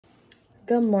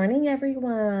Good morning,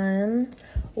 everyone.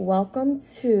 Welcome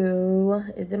to,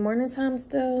 is it morning time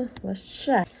still? Let's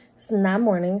check. It's not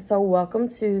morning, so welcome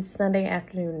to Sunday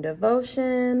afternoon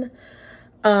devotion.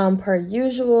 Per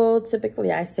usual,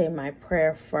 typically I say my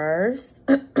prayer first.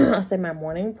 I say my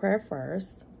morning prayer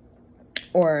first,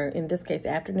 or in this case,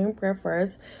 afternoon prayer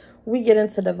first. We get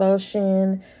into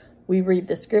devotion. We read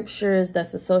the scriptures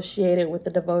that's associated with the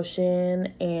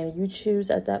devotion, and you choose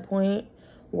at that point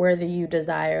whether you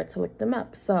desire to look them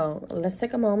up. So let's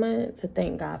take a moment to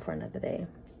thank God for another day.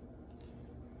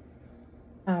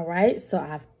 All right, so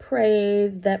I've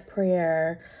praised that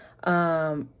prayer,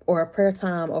 or prayer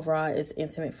time overall is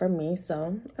intimate for me,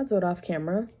 so I'll do it off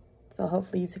camera. So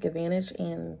hopefully you took advantage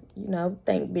and,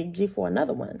 thank Big G for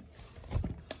another one.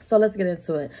 So let's get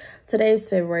into it. Today's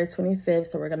February 25th,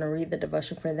 so we're going to read the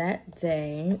devotion for that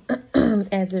day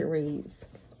as it reads.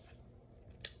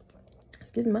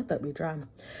 Excuse me, my throat be dry.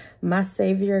 My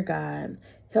Savior God,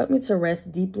 help me to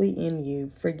rest deeply in you,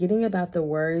 forgetting about the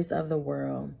worries of the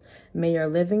world. May your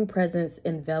living presence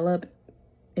envelop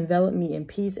me in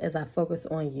peace as I focus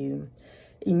on you.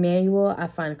 Emmanuel, I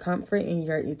find comfort in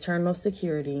your eternal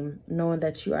security, knowing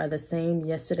that you are the same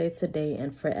yesterday, today,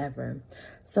 and forever.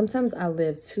 Sometimes I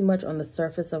live too much on the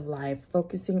surface of life,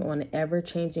 focusing on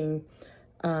ever-changing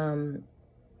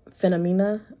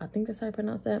phenomena. I think that's how I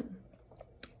pronounce that.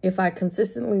 If I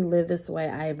consistently live this way,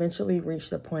 I eventually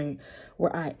reach the point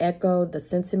where I echo the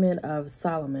sentiment of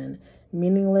Solomon.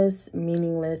 Meaningless,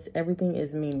 everything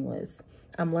is meaningless.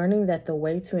 I'm learning that the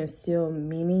way to instill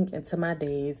meaning into my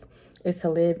days is to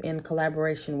live in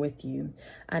collaboration with you.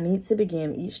 I need to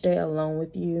begin each day alone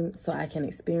with you so I can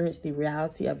experience the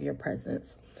reality of your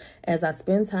presence. As I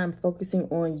spend time focusing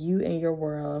on you and your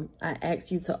world, I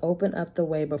ask you to open up the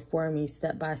way before me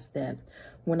step by step.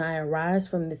 When I arise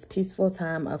from this peaceful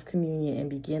time of communion and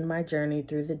begin my journey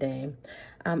through the day,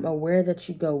 I'm aware that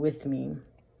you go with me.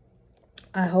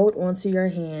 I hold onto your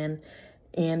hand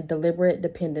in deliberate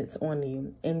dependence on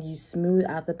you, and you smooth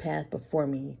out the path before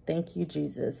me. Thank you,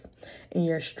 Jesus. In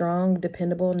your strong,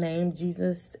 dependable name,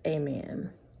 Jesus, amen.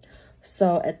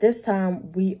 So at this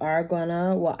time, I'm going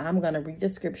to read the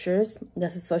scriptures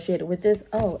that's associated with this.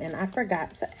 Oh, and I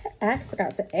forgot to add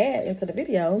into the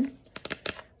video.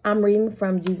 I'm reading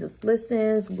from Jesus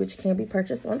Listens, which can be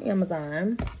purchased on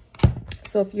Amazon.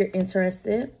 So if you're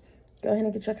interested, go ahead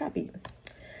and get your copy.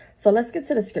 So let's get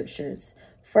to the scriptures.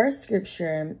 First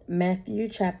scripture, Matthew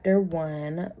chapter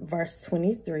 1, verse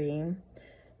 23.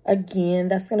 Again,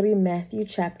 that's going to be Matthew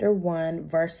chapter 1,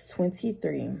 verse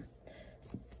 23.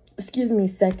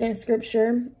 Second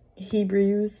scripture,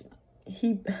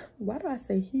 why do I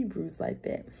say Hebrews like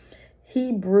that?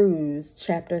 Hebrews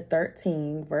chapter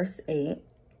 13, verse 8.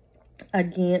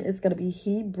 Again, it's going to be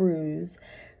Hebrews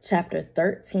chapter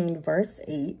 13, verse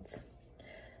 8.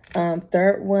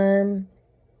 Third one,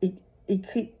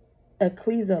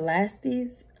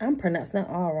 Ecclesiastes. I'm pronouncing that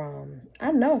all wrong.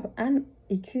 I know. I'm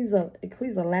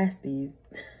Ecclesiastes.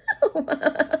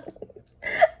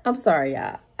 I'm sorry,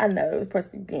 y'all. I know it's supposed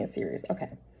to be being serious.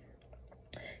 Okay.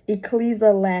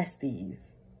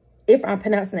 Ecclesiastes. If I'm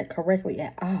pronouncing it correctly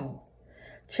at all.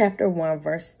 Chapter 1,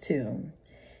 verse 2.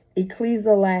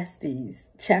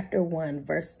 Ecclesiastes chapter 1,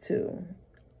 verse 2.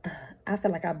 I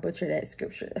feel like I butchered that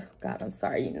scripture. God, I'm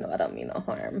sorry. I don't mean no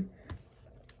harm.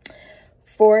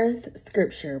 Fourth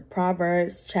scripture,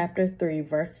 Proverbs chapter 3,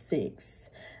 verse 6.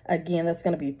 Again, that's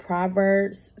going to be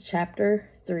Proverbs chapter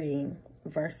 3,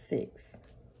 verse 6.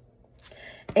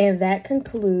 And that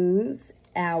concludes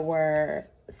our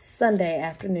Sunday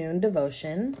afternoon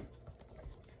devotion.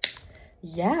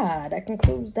 Yeah, that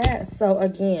concludes that. So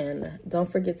again, don't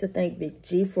forget to thank Big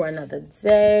G for another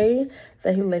day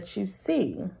that he lets you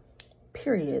see.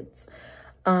 Periods.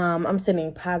 I'm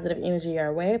sending positive energy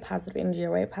your way, positive energy your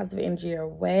way, positive energy your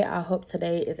way. I hope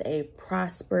today is a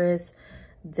prosperous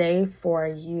day for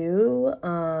you.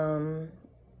 And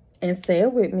say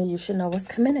it with me. You should know what's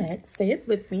coming next. Say it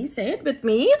with me. Say it with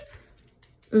me.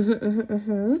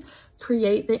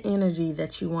 Create the energy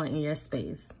that you want in your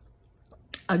space.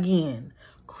 Again,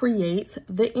 create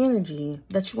the energy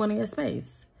that you want in your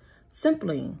space.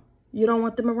 Simply, you don't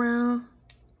want them around,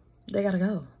 they gotta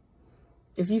go.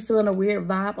 If you feeling a weird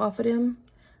vibe off of them,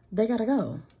 they gotta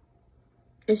go.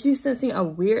 If you sensing a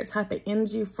weird type of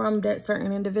energy from that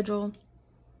certain individual,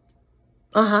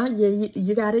 yeah,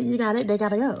 you got it, they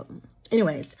gotta go.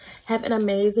 Anyways, have an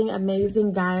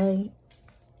amazing guy.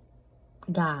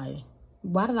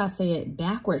 Why did I say it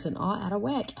backwards and all out of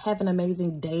whack? Have an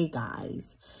amazing day,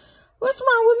 guys. What's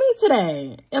wrong with me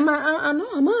today? I know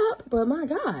I'm up, but my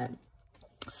God.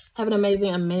 Have an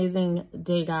amazing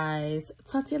day, guys.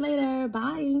 Talk to you later.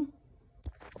 Bye.